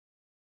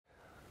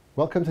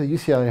Welcome to the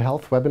UCLA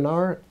Health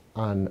webinar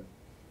on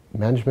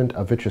management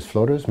of vitreous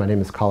floaters. My name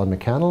is Colin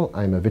McCannel.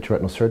 I'm a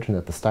vitreoretinal surgeon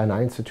at the Stein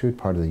Eye Institute,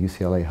 part of the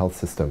UCLA Health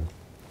system.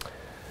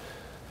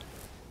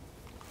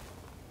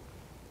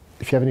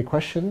 If you have any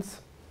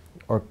questions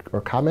or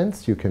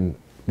comments, you can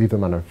leave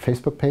them on our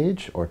Facebook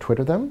page or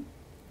Twitter them,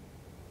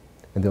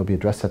 and they'll be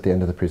addressed at the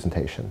end of the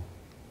presentation.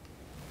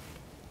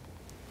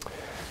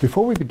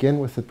 Before we begin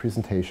with the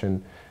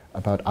presentation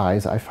about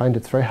eyes, I find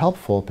it's very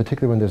helpful,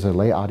 particularly when there's a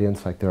lay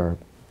audience like there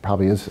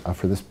probably is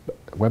for this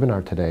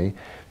webinar today,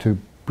 to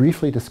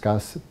briefly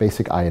discuss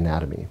basic eye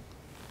anatomy.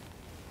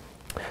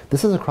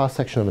 This is a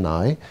cross-section of an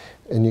eye,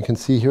 and you can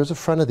see here's the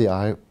front of the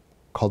eye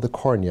called the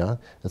cornea.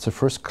 That's the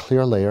first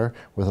clear layer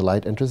where the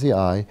light enters the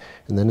eye,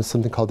 and then there's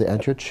something called the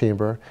anterior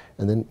chamber,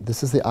 and then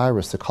this is the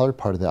iris, the colored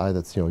part of the eye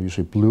that's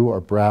usually blue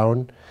or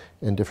brown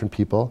in different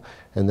people.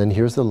 And then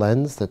here's the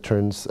lens that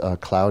turns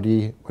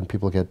cloudy when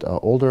people get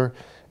older,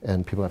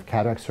 and people have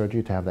cataract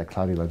surgery to have that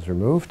cloudy lens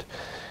removed.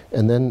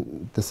 And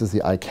then this is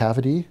the eye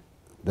cavity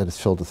that is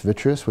filled with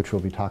vitreous, which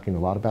we'll be talking a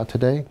lot about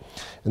today.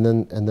 And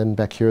then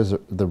back here is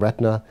the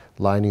retina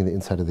lining the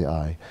inside of the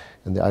eye.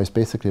 And the eye is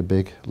basically a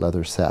big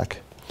leather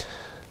sac.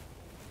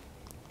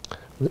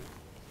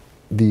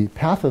 The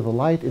path of the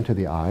light into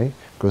the eye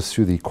goes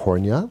through the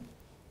cornea,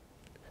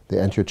 the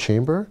anterior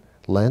chamber,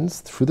 lens,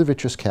 through the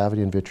vitreous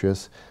cavity and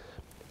vitreous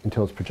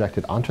until it's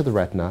projected onto the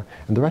retina.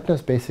 And the retina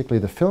is basically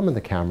the film in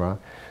the camera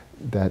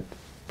that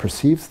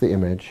perceives the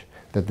image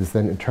that is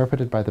then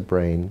interpreted by the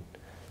brain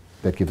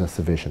that gives us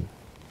the vision.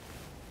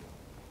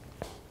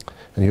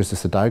 And here's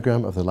just a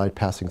diagram of the light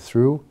passing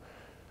through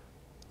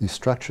these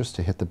structures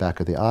to hit the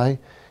back of the eye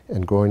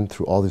and going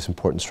through all these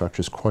important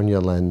structures: cornea,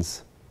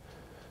 lens,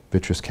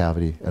 vitreous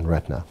cavity, and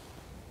retina.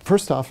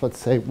 First off, let's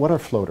say, what are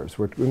floaters?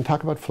 We're going to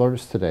talk about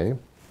floaters today.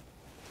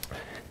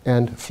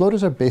 And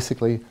floaters are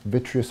basically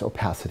vitreous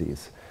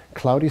opacities,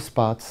 cloudy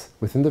spots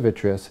within the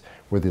vitreous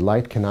where the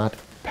light cannot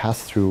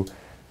pass through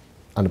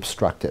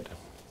unobstructed.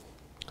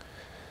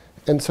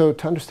 And so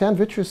to understand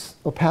vitreous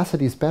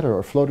opacities better,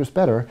 or floaters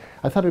better,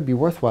 I thought it would be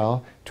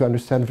worthwhile to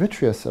understand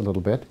vitreous a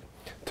little bit,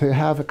 to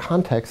have a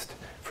context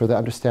for the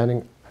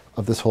understanding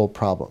of this whole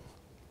problem.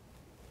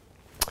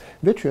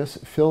 Vitreous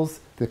fills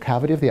the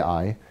cavity of the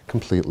eye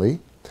completely.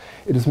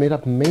 It is made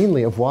up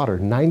mainly of water.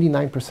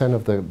 99%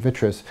 of the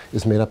vitreous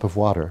is made up of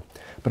water.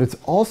 But it's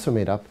also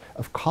made up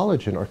of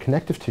collagen, or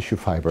connective tissue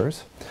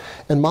fibers,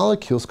 and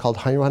molecules called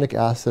hyaluronic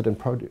acid and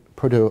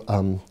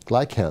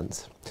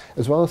proteoglycans,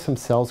 as well as some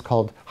cells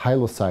called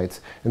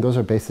hyocytes, and those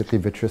are basically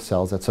vitreous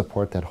cells that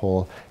support that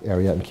whole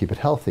area and keep it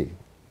healthy.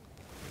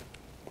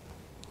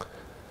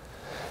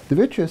 The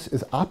vitreous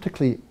is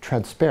optically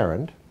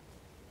transparent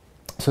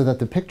so that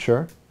the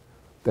picture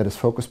that is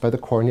focused by the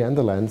cornea and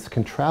the lens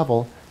can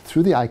travel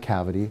through the eye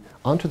cavity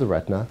onto the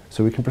retina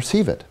so we can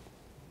perceive it.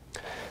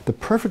 The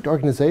perfect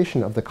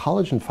organization of the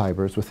collagen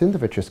fibers within the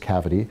vitreous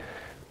cavity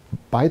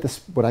by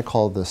what I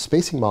call the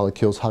spacing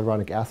molecules,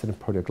 hyaluronic acid and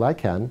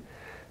proteoglycan,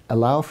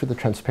 allow for the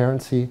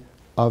transparency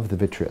of the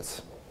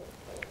vitreous.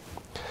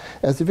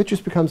 As the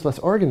vitreous becomes less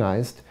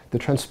organized, the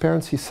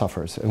transparency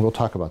suffers, and we'll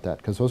talk about that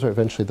because those are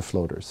eventually the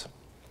floaters.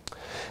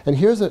 And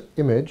here's an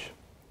image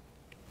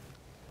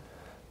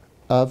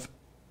of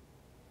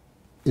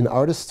an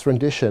artist's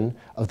rendition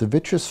of the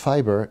vitreous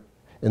fiber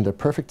in their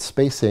perfect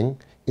spacing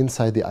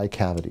inside the eye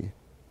cavity.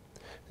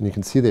 And you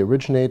can see they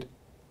originate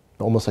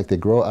almost like they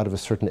grow out of a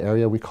certain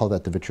area. We call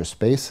that the vitreous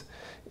space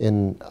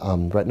in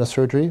retina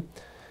surgery.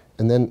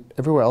 And then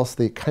everywhere else,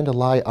 they kind of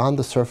lie on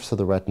the surface of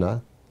the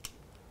retina.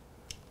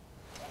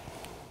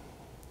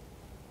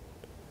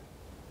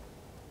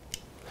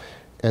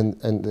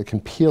 And they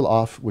can peel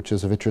off, which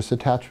is a vitreous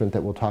attachment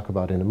that we'll talk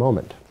about in a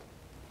moment.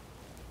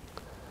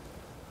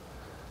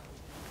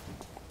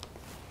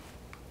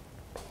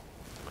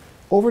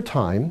 Over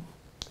time,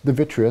 the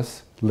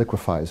vitreous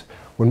liquefies.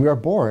 When we are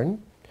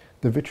born,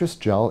 the vitreous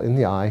gel in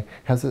the eye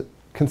has a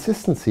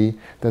consistency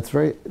that's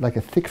very like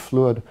a thick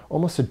fluid,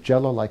 almost a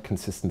jello-like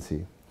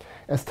consistency.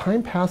 As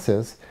time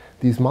passes,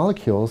 these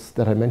molecules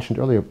that I mentioned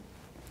earlier,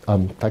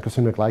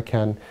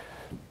 glycosaminoglycan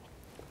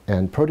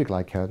and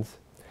proteoglycans,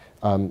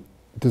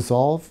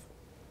 dissolve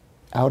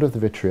out of the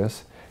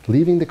vitreous,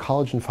 leaving the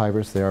collagen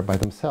fibers there by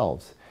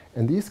themselves.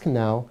 And these can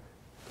now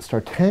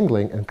start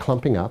tangling and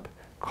clumping up,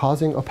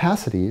 causing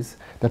opacities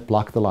that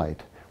block the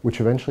light, which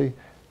eventually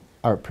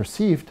are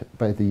perceived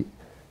by the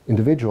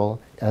individual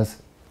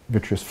as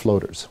vitreous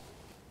floaters.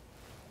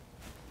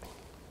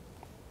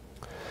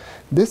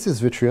 This is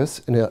vitreous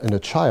in a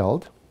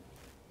child,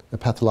 a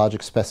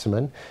pathologic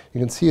specimen. You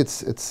can see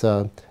it's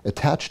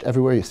attached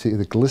everywhere. You see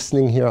the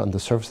glistening here on the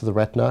surface of the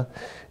retina,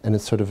 and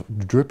it's sort of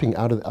dripping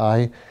out of the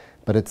eye,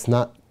 but it's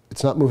not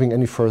moving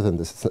any further than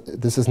this.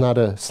 This is not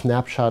a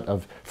snapshot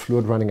of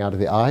fluid running out of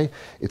the eye.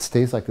 It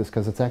stays like this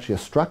because it's actually a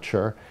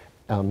structure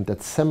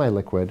that's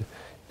semi-liquid,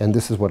 and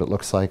this is what it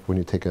looks like when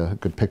you take a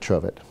good picture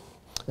of it.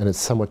 And it's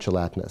somewhat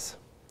gelatinous.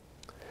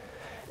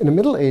 In a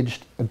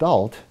middle-aged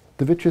adult,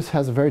 the vitreous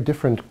has very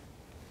different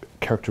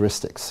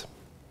characteristics.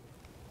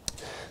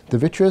 The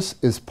vitreous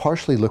is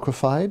partially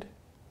liquefied.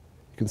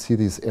 You can see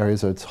these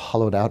areas it's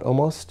hollowed out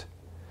almost,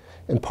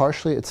 and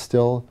partially it's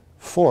still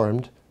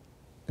formed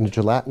in a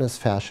gelatinous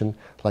fashion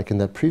like in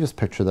that previous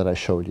picture that I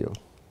showed you.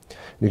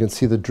 And you can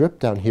see the drip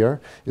down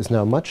here is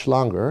now much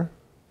longer,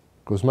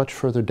 goes much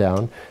further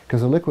down,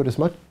 because the liquid is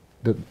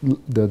the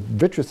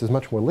vitreous is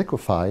much more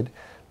liquefied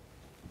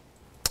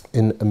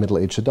in a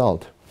middle-aged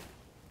adult.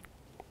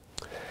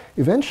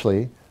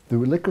 Eventually, the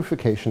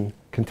liquefaction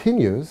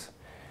continues,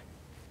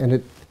 and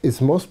it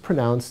is most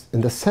pronounced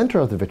in the center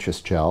of the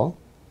vitreous gel,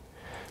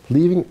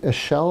 leaving a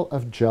shell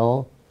of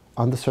gel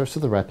on the surface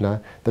of the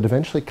retina that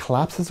eventually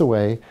collapses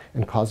away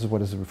and causes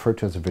what is referred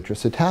to as a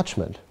vitreous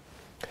detachment.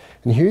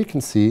 And here you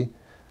can see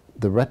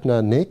the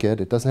retina naked.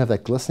 It doesn't have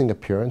that glistening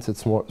appearance.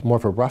 It's more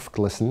of a rough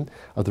glisten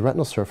of the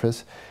retinal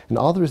surface, and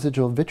all the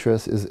residual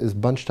vitreous is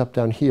bunched up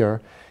down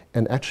here,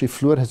 and actually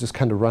fluid has just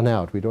kind of run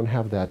out. We don't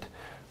have that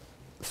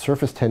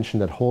surface tension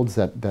that holds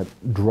that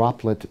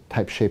droplet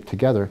type shape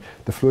together.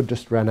 The fluid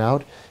just ran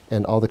out,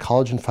 and all the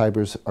collagen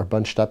fibers are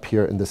bunched up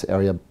here in this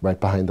area right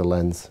behind the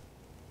lens.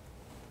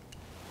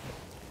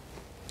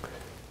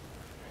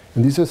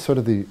 And these are sort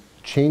of the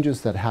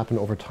changes that happen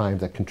over time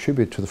that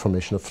contribute to the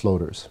formation of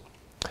floaters.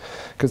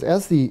 Because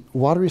as the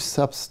watery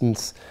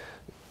substance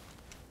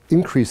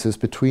increases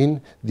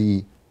between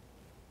the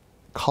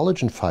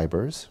collagen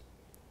fibers,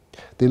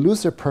 they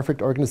lose their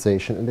perfect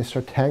organization and they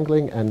start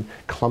tangling and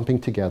clumping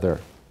together.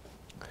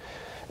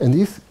 And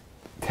these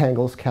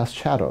tangles cast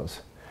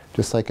shadows.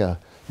 Just like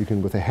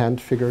with a hand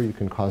figure, you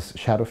can cause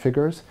shadow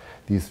figures.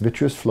 These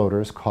vitreous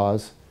floaters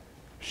cause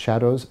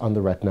shadows on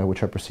the retina,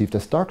 which are perceived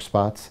as dark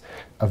spots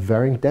of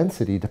varying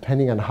density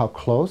depending on how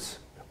close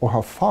or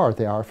how far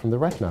they are from the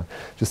retina.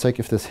 Just like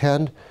if this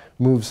hand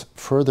moves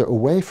further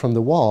away from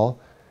the wall,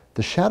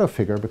 the shadow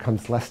figure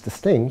becomes less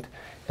distinct,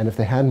 and if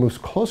the hand moves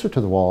closer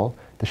to the wall,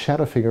 the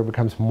shadow figure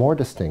becomes more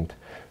distinct.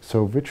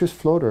 So vitreous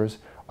floaters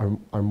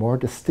are more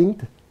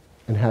distinct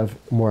and have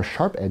more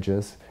sharp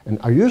edges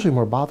and are usually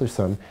more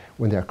bothersome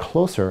when they are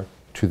closer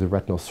to the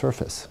retinal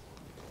surface.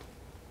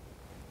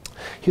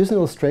 Here's an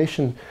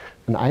illustration,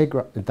 a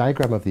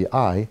diagram of the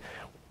eye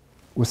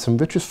with some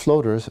vitreous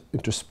floaters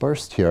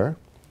interspersed here.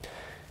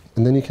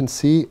 And then you can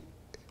see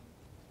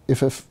if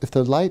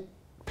the light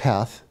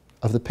path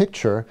of the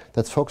picture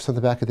that's focused on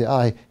the back of the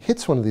eye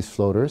hits one of these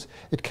floaters,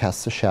 it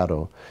casts a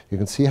shadow. You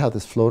can see how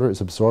this floater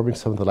is absorbing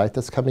some of the light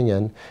that's coming in,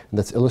 and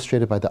that's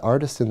illustrated by the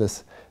artist in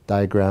this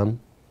diagram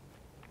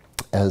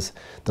as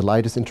the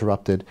light is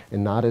interrupted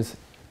and not as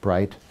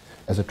bright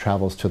as it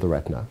travels to the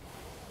retina.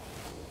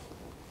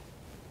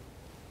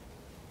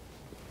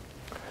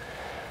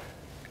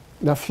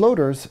 Now,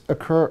 floaters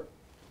occur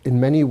in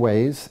many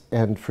ways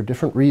and for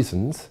different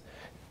reasons.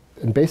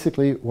 And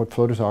basically, what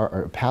floaters are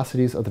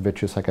opacities of the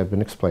vitreous, like I've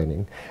been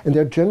explaining. And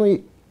they're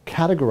generally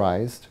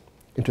categorized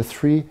into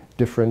three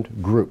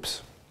different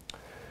groups.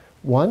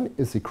 One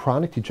is the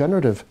chronic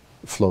degenerative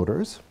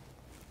floaters.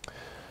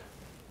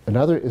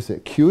 Another is the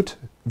acute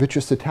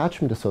vitreous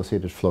detachment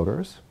associated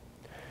floaters.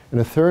 And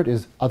a third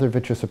is other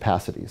vitreous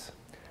opacities.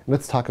 And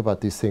let's talk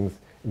about these things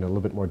in a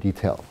little bit more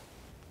detail.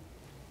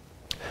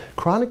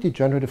 Chronic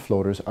degenerative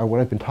floaters are what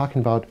I've been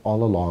talking about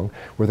all along,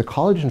 where the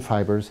collagen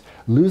fibers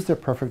lose their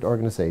perfect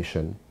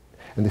organization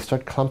and they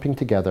start clumping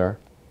together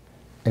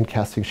and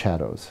casting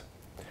shadows.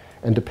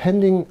 And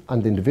depending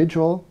on the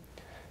individual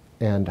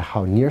and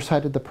how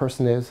nearsighted the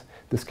person is,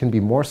 this can be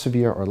more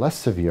severe or less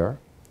severe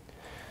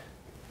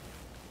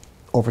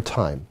over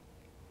time.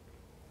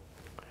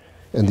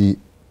 And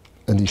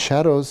the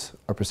shadows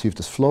are perceived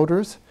as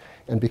floaters,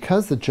 and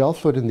because the gel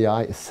fluid in the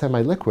eye is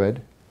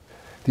semi-liquid,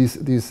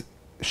 these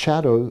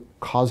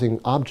shadow-causing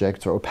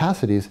objects or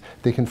opacities,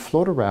 they can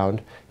float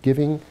around,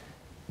 giving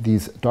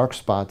these dark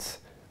spots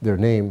their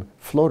name,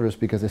 floaters,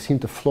 because they seem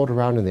to float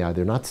around in the eye.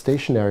 They're not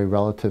stationary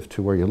relative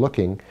to where you're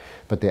looking,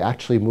 but they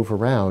actually move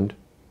around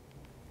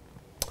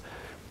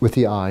with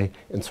the eye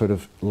and sort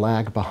of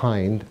lag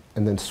behind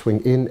and then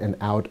swing in and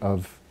out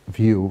of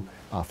view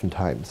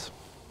oftentimes.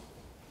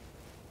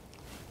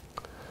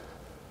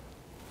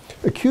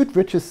 Acute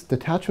vitreous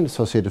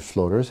detachment-associated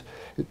floaters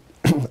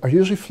are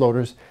usually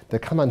floaters that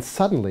come on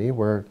suddenly,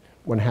 where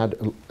one had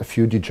a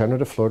few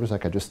degenerative floaters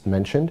like I just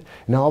mentioned,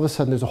 and now all of a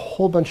sudden there's a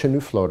whole bunch of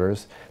new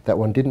floaters that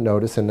one didn't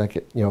notice, and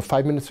like,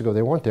 5 minutes ago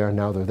they weren't there, and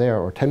now they're there,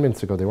 or 10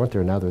 minutes ago they weren't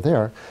there, and now they're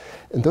there.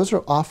 And those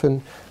are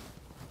often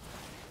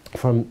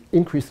from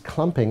increased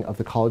clumping of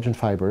the collagen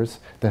fibers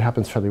that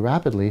happens fairly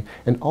rapidly,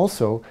 and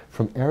also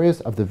from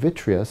areas of the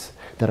vitreous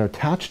that are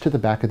attached to the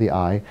back of the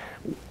eye,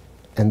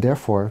 and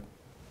therefore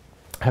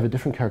have a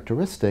different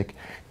characteristic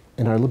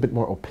and are a little bit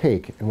more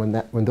opaque. And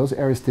when those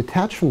areas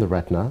detach from the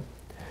retina,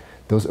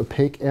 those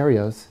opaque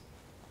areas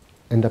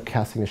end up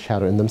casting a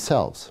shadow in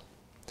themselves.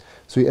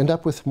 So you end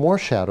up with more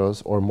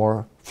shadows or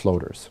more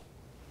floaters.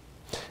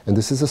 And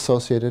this is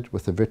associated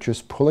with the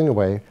vitreous pulling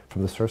away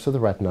from the surface of the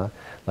retina,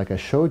 like I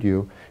showed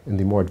you in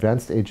the more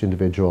advanced age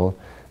individual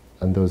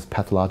and those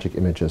pathologic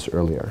images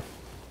earlier.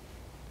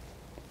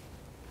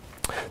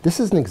 This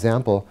is an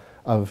example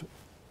of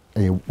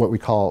what we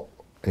call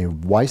a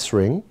Weiss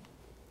ring.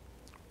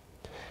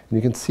 And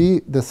you can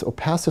see this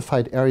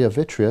opacified area of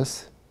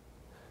vitreous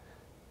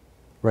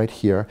right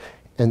here.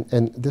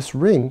 And this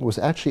ring was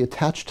actually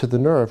attached to the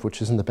nerve,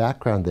 which is in the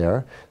background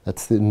there.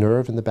 That's the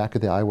nerve in the back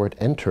of the eye where it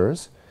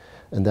enters.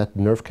 And that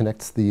nerve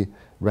connects the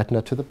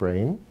retina to the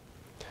brain.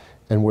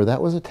 And where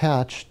that was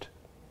attached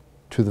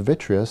to the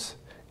vitreous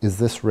is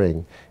this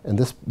ring. And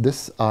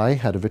this eye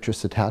had a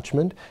vitreous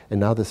attachment, and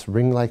now this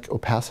ring-like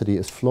opacity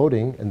is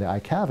floating in the eye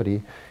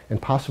cavity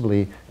and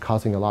possibly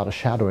causing a lot of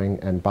shadowing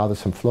and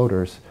bothersome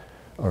floaters,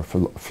 or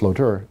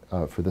floater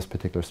for this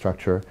particular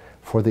structure,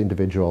 for the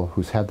individual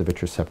who's had the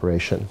vitreous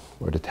separation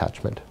or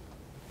detachment.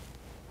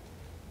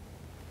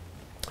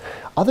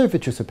 Other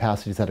vitreous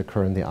opacities that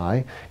occur in the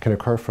eye can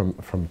occur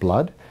from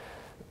blood.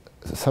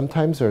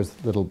 Sometimes there's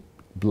little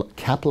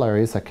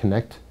capillaries that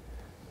connect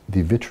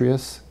the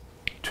vitreous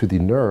to the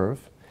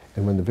nerve,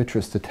 and when the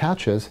vitreous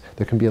detaches,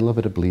 there can be a little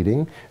bit of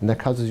bleeding, and that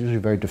causes usually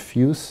very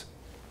diffuse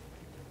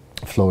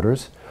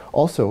floaters.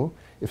 Also,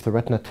 if the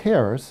retina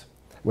tears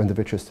when the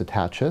vitreous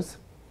detaches,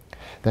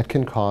 that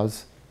can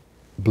cause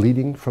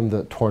bleeding from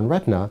the torn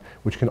retina,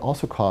 which can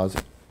also cause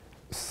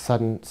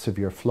sudden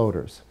severe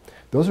floaters.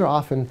 Those are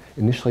often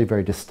initially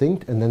very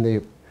distinct, and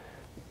then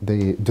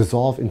they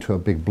dissolve into a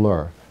big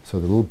blur.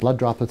 So the little blood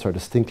droplets are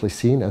distinctly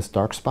seen as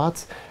dark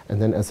spots,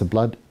 and then as the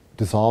blood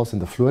dissolves in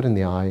the fluid in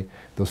the eye,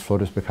 those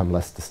floaters become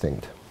less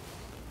distinct.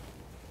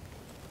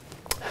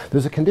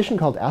 There's a condition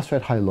called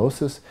asteroid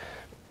hyalosis,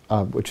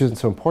 which isn't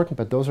so important,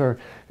 but those are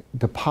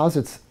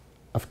deposits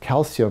of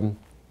calcium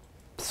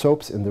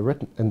soaps in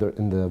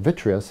the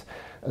vitreous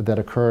that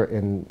occur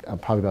in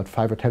probably about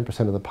 5 or 10%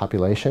 of the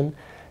population.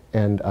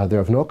 And they're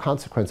of no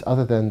consequence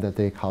other than that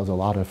they cause a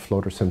lot of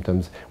floater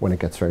symptoms when it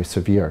gets very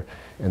severe.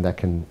 And that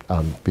can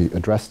be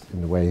addressed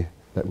in the way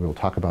that we'll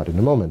talk about in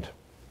a moment.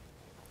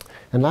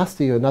 And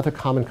lastly, another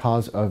common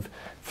cause of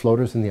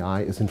floaters in the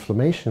eye is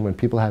inflammation. When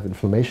people have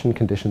inflammation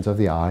conditions of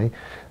the eye,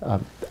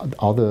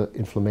 all the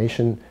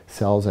inflammation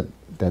cells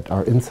that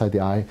are inside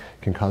the eye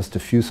can cause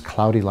diffuse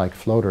cloudy-like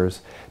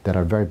floaters that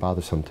are very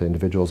bothersome to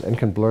individuals and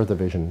can blur the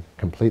vision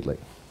completely.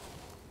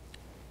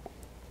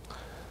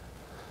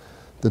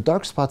 The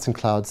dark spots and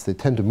clouds, they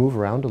tend to move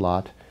around a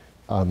lot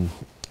and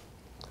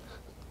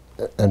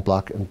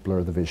block and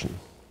blur the vision.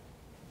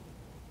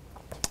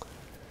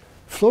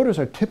 Floaters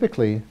are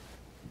typically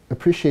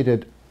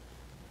appreciated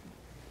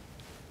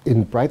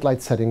in bright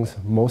light settings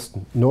most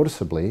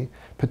noticeably,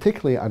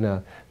 particularly on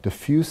a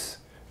diffusely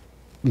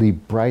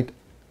bright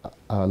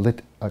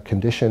lit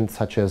condition,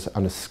 such as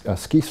on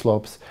ski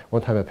slopes.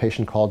 One time a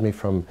patient called me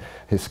from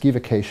his ski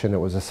vacation. It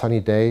was a sunny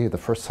day, the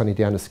first sunny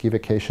day on his ski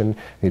vacation.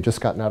 He had just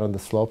gotten out on the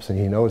slopes and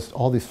he noticed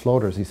all these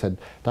floaters. He said,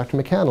 "Dr.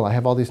 McCannel, I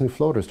have all these new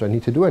floaters. Do I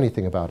need to do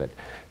anything about it?"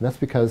 And that's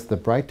because the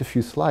bright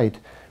diffuse light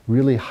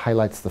really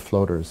highlights the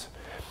floaters.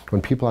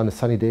 When people on a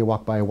sunny day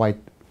walk by a white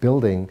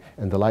building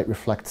and the light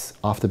reflects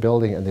off the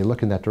building and they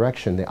look in that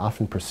direction, they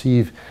often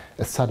perceive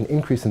a sudden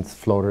increase in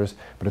floaters,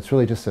 but it's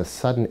really just a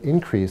sudden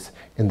increase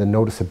in the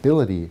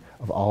noticeability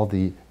of all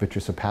the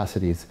vitreous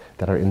opacities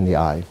that are in the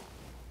eye.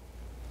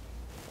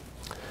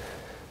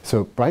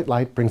 So bright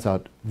light brings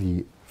out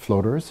the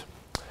floaters.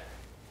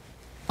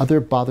 Other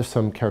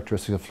bothersome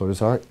characteristics of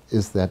floaters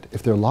is that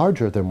if they're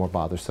larger, they're more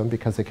bothersome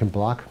because they can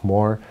block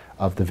more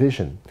of the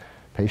vision.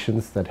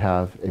 Patients that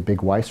have a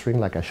big Weiss ring,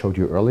 like I showed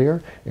you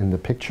earlier in the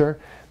picture,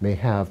 may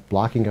have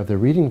blocking of their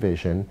reading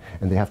vision,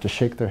 and they have to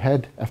shake their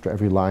head after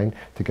every line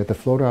to get the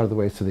floater out of the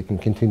way so they can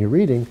continue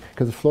reading,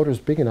 because the floater is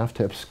big enough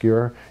to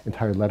obscure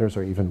entire letters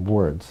or even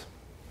words.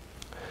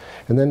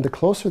 And then the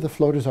closer the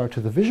floaters are to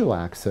the visual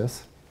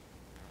axis,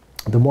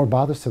 the more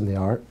bothersome they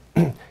are,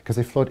 because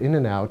they float in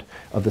and out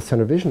of the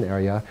center vision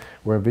area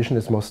where vision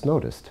is most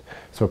noticed.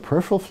 So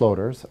peripheral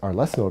floaters are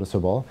less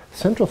noticeable.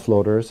 Central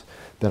floaters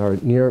that are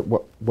near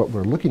what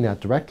we're looking at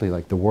directly,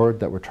 like the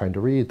word that we're trying to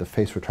read, the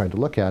face we're trying to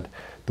look at,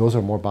 those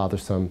are more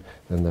bothersome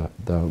than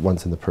the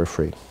ones in the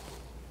periphery.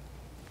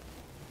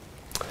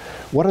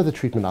 What are the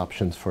treatment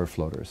options for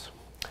floaters?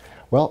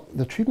 Well,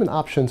 the treatment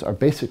options are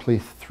basically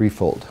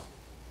threefold.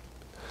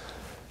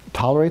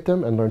 Tolerate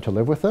them and learn to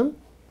live with them,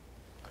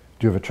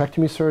 do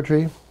vitrectomy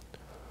surgery,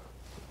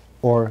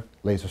 or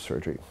laser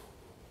surgery.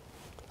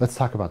 Let's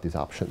talk about these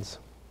options.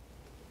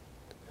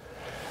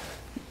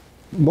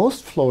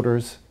 Most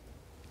floaters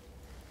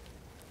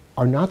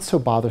are not so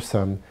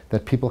bothersome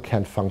that people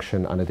can't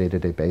function on a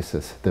day-to-day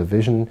basis. The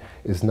vision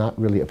is not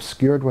really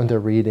obscured when they're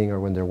reading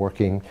or when they're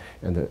working,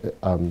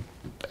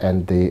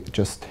 and they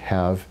just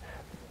have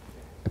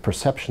a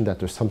perception that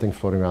there's something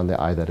floating around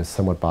the eye that is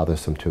somewhat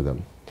bothersome to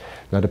them.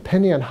 Now,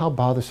 depending on how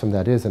bothersome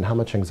that is and how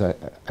much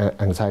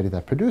anxiety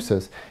that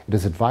produces, it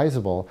is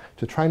advisable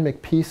to try and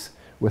make peace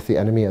with the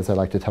enemy, as I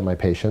like to tell my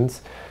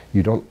patients.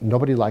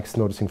 Nobody likes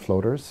noticing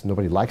floaters.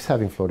 Nobody likes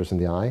having floaters in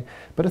the eye.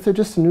 But if they're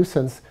just a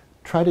nuisance,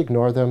 try to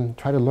ignore them.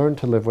 Try to learn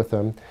to live with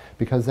them,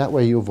 because that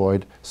way you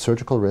avoid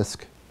surgical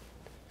risk.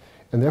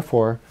 And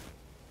therefore,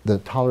 the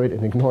tolerate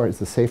and ignore is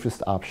the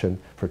safest option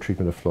for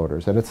treatment of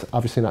floaters. And it's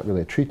obviously not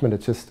really a treatment.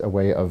 It's just a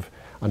way of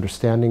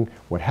understanding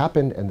what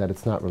happened and that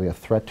it's not really a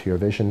threat to your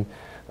vision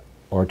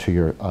or to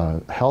your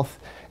health,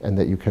 and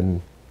that you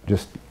can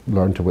just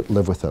learn to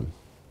live with them.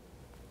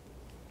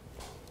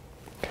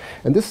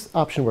 And this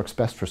option works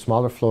best for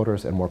smaller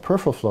floaters and more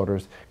peripheral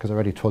floaters, because I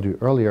already told you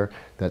earlier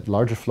that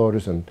larger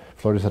floaters and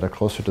floaters that are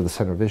closer to the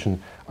center of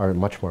vision are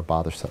much more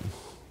bothersome.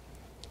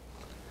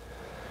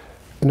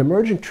 An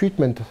emerging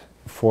treatment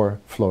for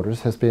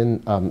floaters has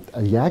been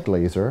a YAG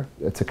laser.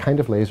 It's a kind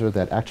of laser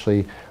that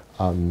actually,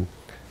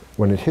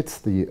 when it hits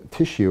the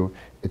tissue,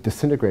 it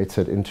disintegrates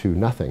it into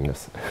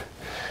nothingness.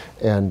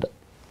 And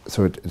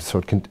so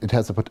it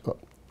has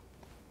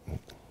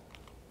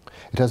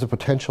a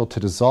potential to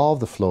dissolve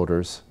the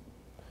floaters,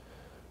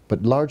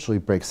 but largely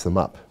breaks them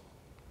up.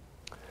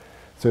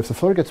 So if the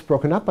floater gets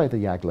broken up by the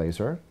YAG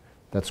laser,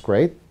 that's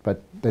great,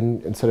 but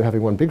then instead of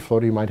having one big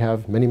floater, you might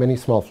have many, many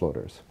small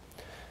floaters.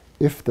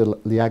 If the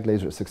YAG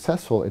laser is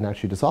successful in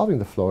actually dissolving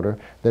the floater,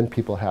 then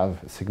people have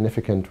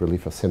significant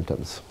relief of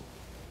symptoms.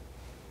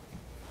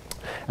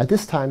 At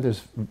this time,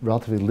 there's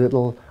relatively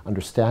little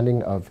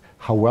understanding of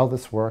how well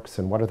this works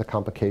and what are the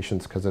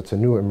complications, because it's a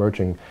new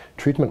emerging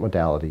treatment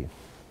modality.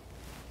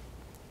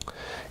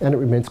 And it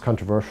remains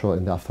controversial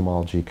in the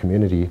ophthalmology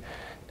community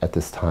at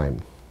this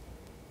time.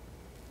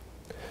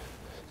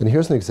 And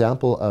here's an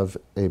example of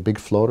a big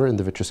floater in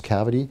the vitreous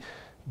cavity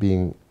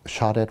being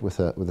shot at with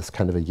this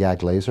kind of a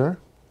YAG laser.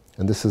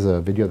 And this is a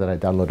video that I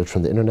downloaded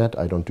from the internet.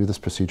 I don't do this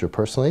procedure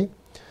personally.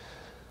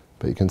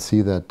 But you can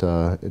see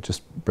that it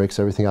just breaks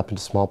everything up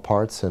into small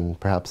parts, and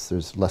perhaps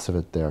there's less of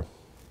it there.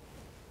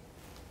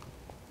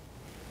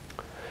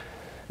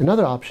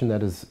 Another option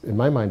that is, in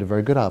my mind, a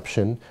very good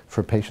option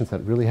for patients that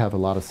really have a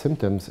lot of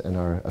symptoms and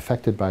are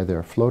affected by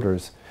their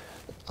floaters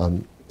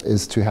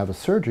is to have a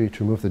surgery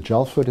to remove the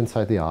gel fluid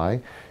inside the eye,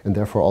 and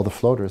therefore all the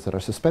floaters that are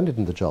suspended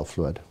in the gel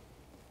fluid.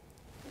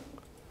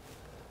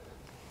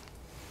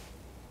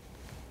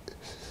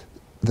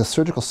 The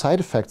surgical side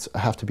effects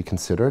have to be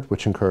considered,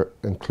 which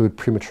include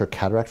premature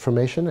cataract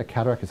formation. A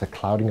cataract is a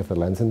clouding of the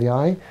lens in the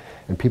eye,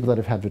 and people that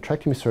have had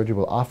vitrectomy surgery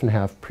will often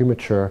have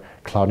premature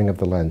clouding of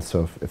the lens.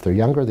 So if they're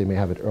younger, they may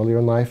have it earlier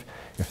in life.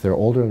 If they're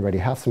older and already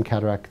have some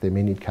cataract, they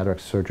may need cataract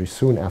surgery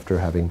soon after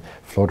having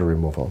floater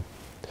removal.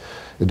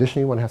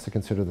 Additionally, one has to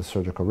consider the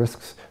surgical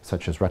risks,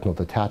 such as retinal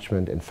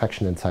detachment,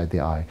 infection inside the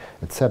eye,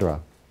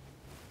 etc.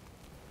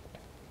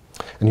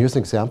 And here's an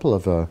example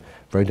of a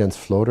very dense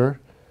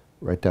floater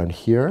right down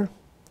here.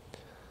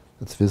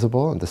 It's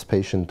visible, and this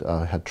patient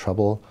had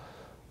trouble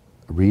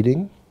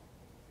reading,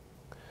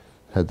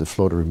 had the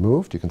floater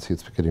removed. You can see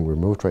it's getting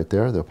removed right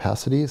there. The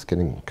opacity is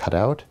getting cut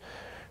out,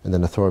 and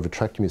then a thorough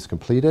vitrectomy is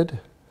completed.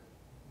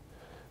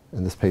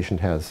 And this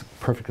patient has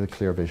perfectly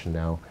clear vision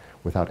now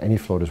without any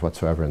floaters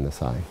whatsoever in this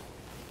eye.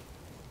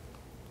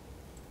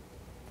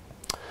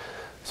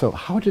 So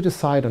how to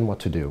decide on what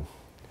to do?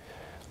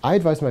 I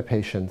advise my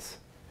patients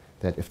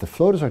that if the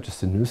floaters are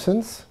just a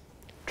nuisance,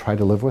 try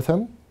to live with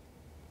them.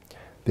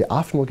 They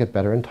often will get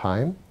better in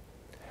time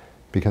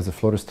because the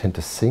floaters tend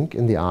to sink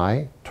in the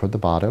eye toward the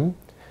bottom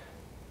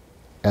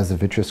as the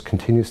vitreous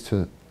continues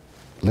to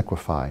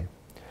liquefy.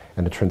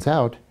 And it turns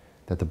out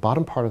that the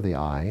bottom part of the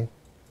eye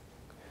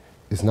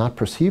is not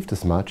perceived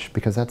as much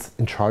because that's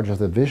in charge of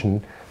the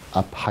vision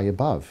up high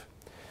above.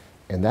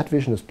 And that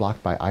vision is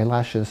blocked by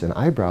eyelashes and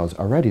eyebrows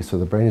already, so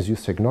the brain is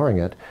used to ignoring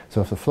it.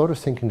 So if the floaters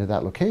sink into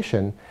that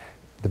location,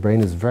 the brain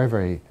is very,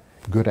 very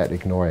good at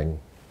ignoring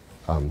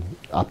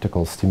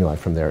optical stimuli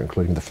from there,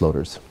 including the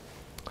floaters.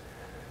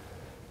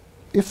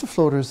 If the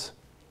floaters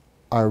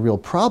are a real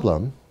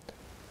problem,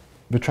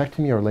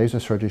 vitrectomy or laser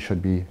surgery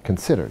should be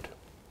considered.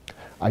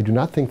 I do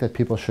not think that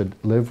people should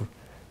live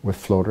with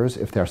floaters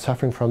if they are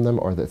suffering from them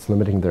or that it's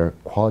limiting their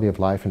quality of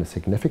life in a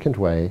significant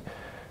way,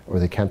 or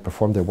they can't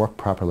perform their work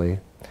properly.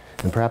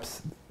 And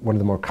perhaps one of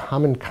the more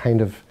common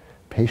kind of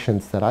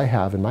patients that I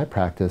have in my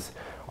practice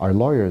are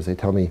lawyers. They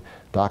tell me,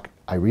 "Doc,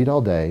 I read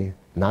all day.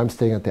 Now I'm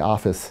staying at the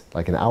office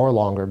like an hour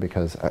longer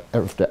because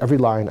after every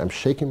line I'm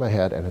shaking my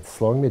head and it's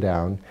slowing me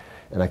down,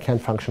 and I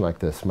can't function like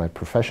this. My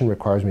profession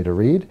requires me to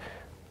read.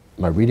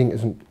 My reading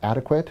isn't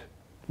adequate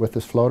with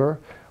this floater.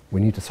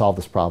 We need to solve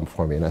this problem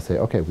for me." And I say,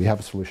 okay, we have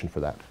a solution for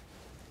that.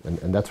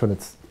 And that's when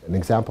it's an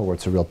example where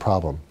it's a real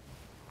problem.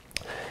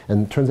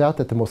 And it turns out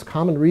that the most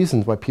common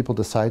reasons why people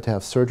decide to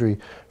have surgery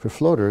for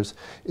floaters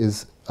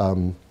is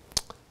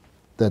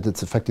that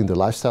it's affecting their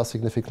lifestyle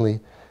significantly,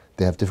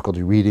 they have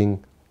difficulty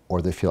reading,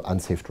 or they feel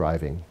unsafe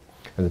driving.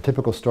 And the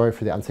typical story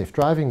for the unsafe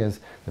driving is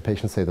the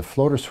patients say the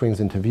floater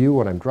swings into view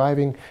when I'm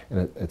driving,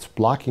 and it's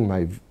blocking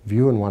my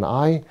view in one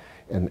eye,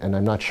 and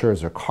I'm not sure, is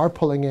there a car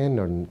pulling in,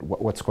 or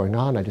what's going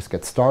on? I just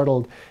get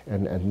startled,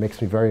 and it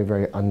makes me very,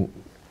 very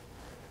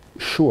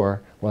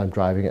unsure while I'm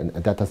driving, and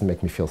that doesn't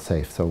make me feel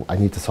safe. So I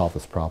need to solve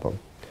this problem.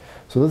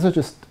 So those are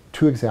just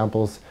two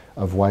examples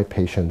of why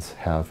patients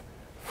have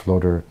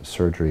floater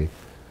surgery.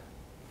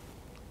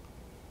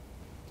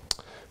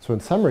 So in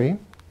summary,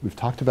 we've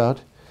talked about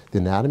the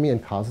anatomy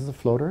and causes of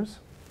floaters,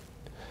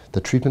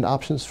 the treatment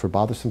options for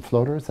bothersome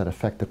floaters that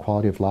affect the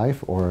quality of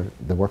life or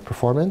the work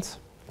performance,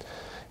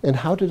 and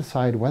how to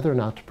decide whether or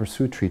not to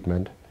pursue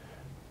treatment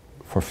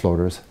for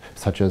floaters,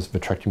 such as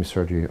vitrectomy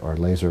surgery or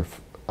laser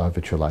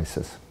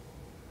vitreolysis.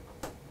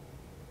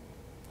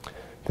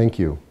 Thank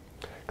you.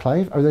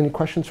 Clive, are there any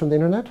questions from the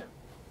internet?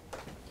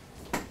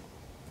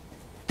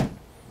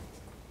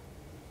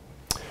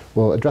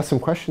 We'll address some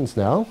questions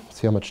now,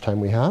 see how much time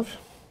we have.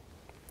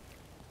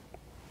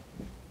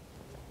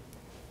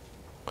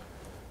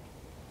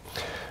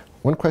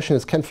 One question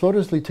is, can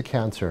floaters lead to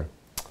cancer?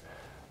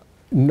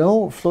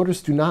 No,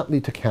 floaters do not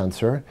lead to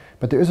cancer,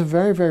 but there is a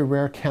very, very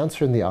rare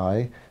cancer in the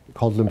eye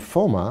called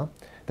lymphoma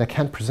that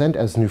can present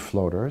as new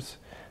floaters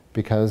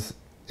because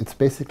it's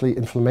basically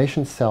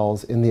inflammation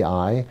cells in the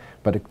eye,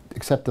 but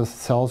except those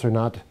cells are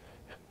not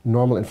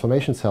normal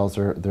inflammation cells,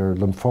 they're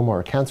lymphoma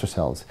or cancer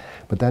cells.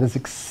 But that is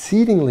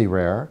exceedingly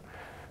rare,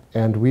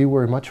 and we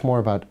worry much more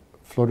about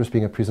floaters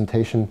being a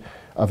presentation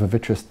of a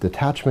vitreous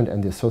detachment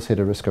and the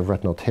associated risk of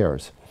retinal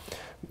tears.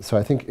 So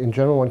I think in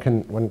general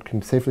one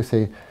can safely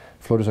say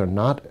floaters are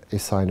not a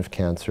sign of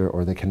cancer,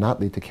 or they cannot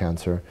lead to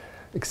cancer,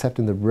 except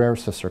in the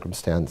rarest of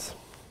circumstances.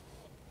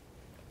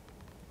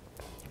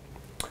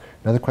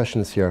 Another question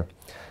is here.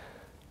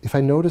 If I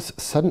notice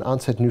sudden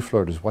onset new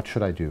floaters, what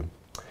should I do?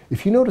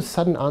 If you notice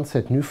sudden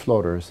onset new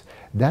floaters,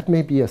 that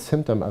may be a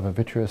symptom of a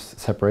vitreous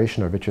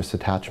separation or vitreous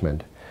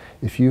detachment.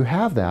 If you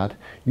have that,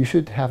 you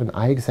should have an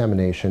eye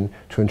examination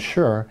to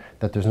ensure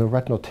that there's no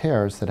retinal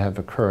tears that have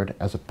occurred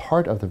as a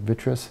part of the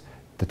vitreous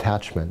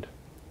detachment.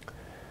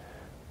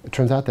 It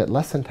turns out that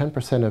less than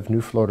 10% of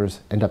new floaters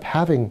end up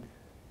having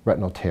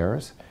retinal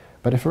tears,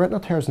 but if a retinal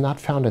tear is not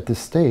found at this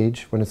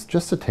stage, when it's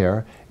just a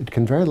tear, it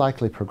can very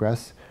likely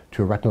progress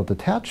to a retinal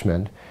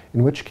detachment,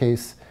 in which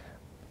case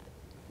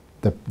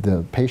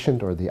the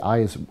patient or the eye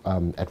is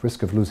at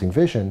risk of losing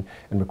vision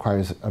and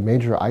requires a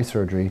major eye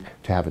surgery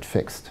to have it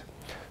fixed.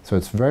 So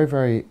it's very,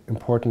 very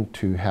important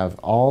to have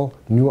all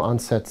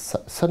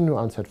sudden new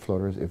onset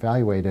floaters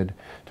evaluated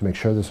to make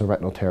sure there's no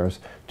retinal tears,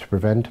 to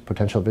prevent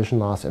potential vision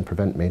loss and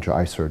prevent major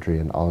eye surgery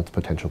and all its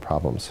potential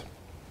problems.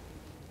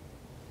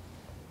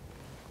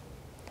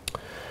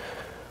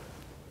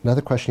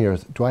 Another question here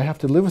is, do I have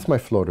to live with my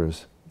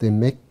floaters? They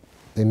make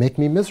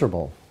me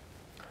miserable.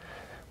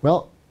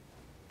 Well,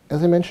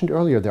 as I mentioned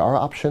earlier, there are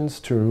options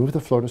to remove the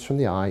floaters from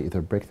the eye,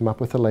 either break them up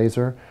with a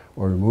laser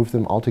or remove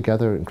them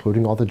altogether,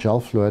 including all the gel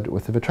fluid,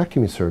 with a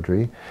vitrectomy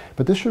surgery.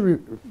 But this should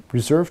be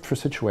reserved for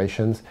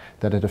situations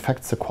that it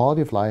affects the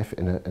quality of life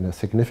in a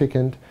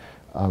significant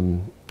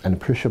and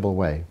appreciable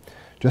way.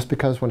 Just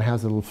because one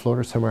has a little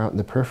floater somewhere out in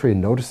the periphery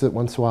and notices it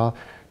once in a while,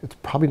 it's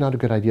probably not a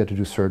good idea to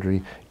do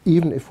surgery,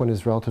 even if one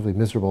is relatively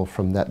miserable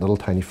from that little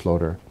tiny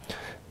floater.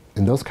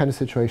 In those kind of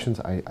situations,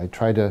 I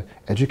try to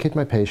educate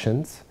my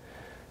patients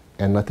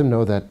and let them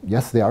know that,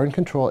 yes, they are in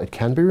control, it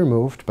can be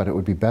removed, but it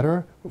would be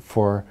better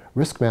for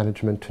risk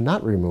management to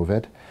not remove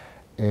it.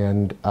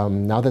 And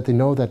now that they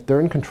know that they're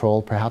in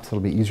control, perhaps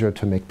it'll be easier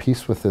to make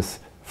peace with this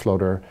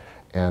floater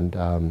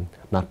and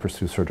not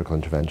pursue surgical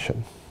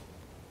intervention.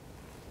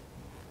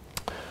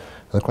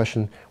 Another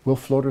question, will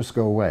floaters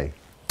go away?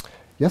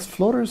 Yes,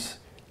 floaters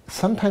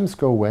sometimes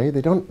go away.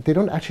 They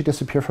don't actually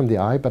disappear from the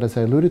eye, but as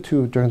I alluded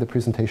to during the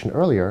presentation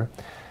earlier,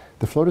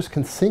 the floaters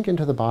can sink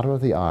into the bottom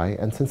of the eye,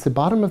 and since the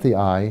bottom of the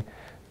eye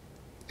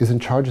is in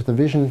charge of the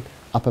vision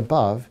up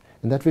above,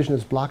 and that vision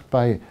is blocked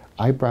by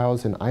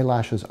eyebrows and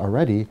eyelashes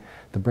already,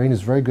 the brain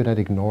is very good at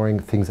ignoring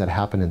things that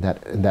happen in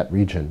that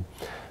region.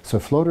 So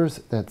floaters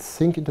that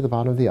sink into the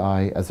bottom of the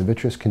eye as the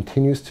vitreous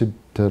continues to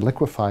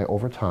liquefy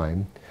over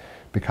time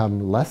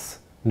become less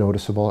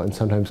noticeable and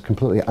sometimes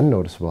completely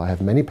unnoticeable. I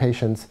have many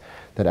patients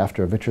that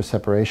after a vitreous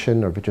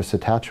separation or vitreous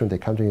attachment, they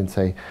come to me and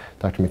say,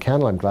 Dr.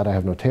 McCannel, I'm glad I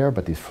have no tear,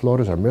 but these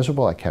floaters are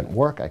miserable, I can't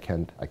work, I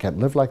can't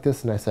live like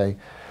this. And I say,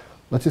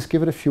 let's just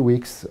give it a few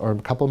weeks or a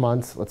couple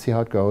months, let's see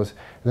how it goes.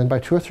 And then by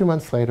 2 or 3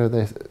 months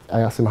later, I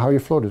ask them, how are your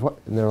floaters?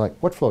 And they're like,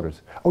 what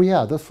floaters? Oh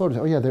yeah, those floaters,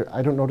 oh yeah,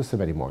 I don't notice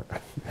them anymore.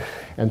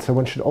 And so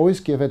one should always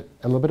give it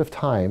a little bit of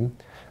time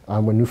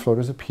when new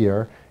floaters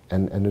appear,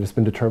 and it has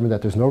been determined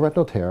that there's no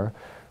retinal tear.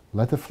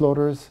 Let the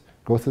floaters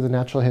go through the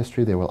natural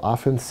history. They will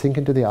often sink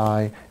into the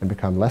eye and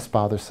become less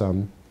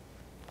bothersome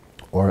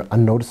or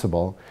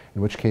unnoticeable,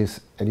 in which case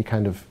any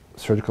kind of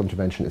surgical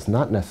intervention is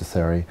not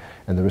necessary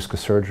and the risk of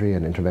surgery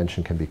and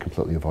intervention can be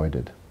completely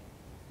avoided.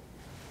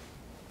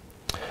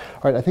 All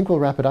right, I think we'll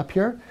wrap it up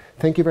here.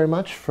 Thank you very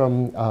much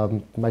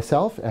from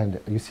myself and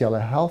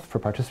UCLA Health for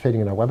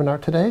participating in our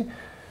webinar today.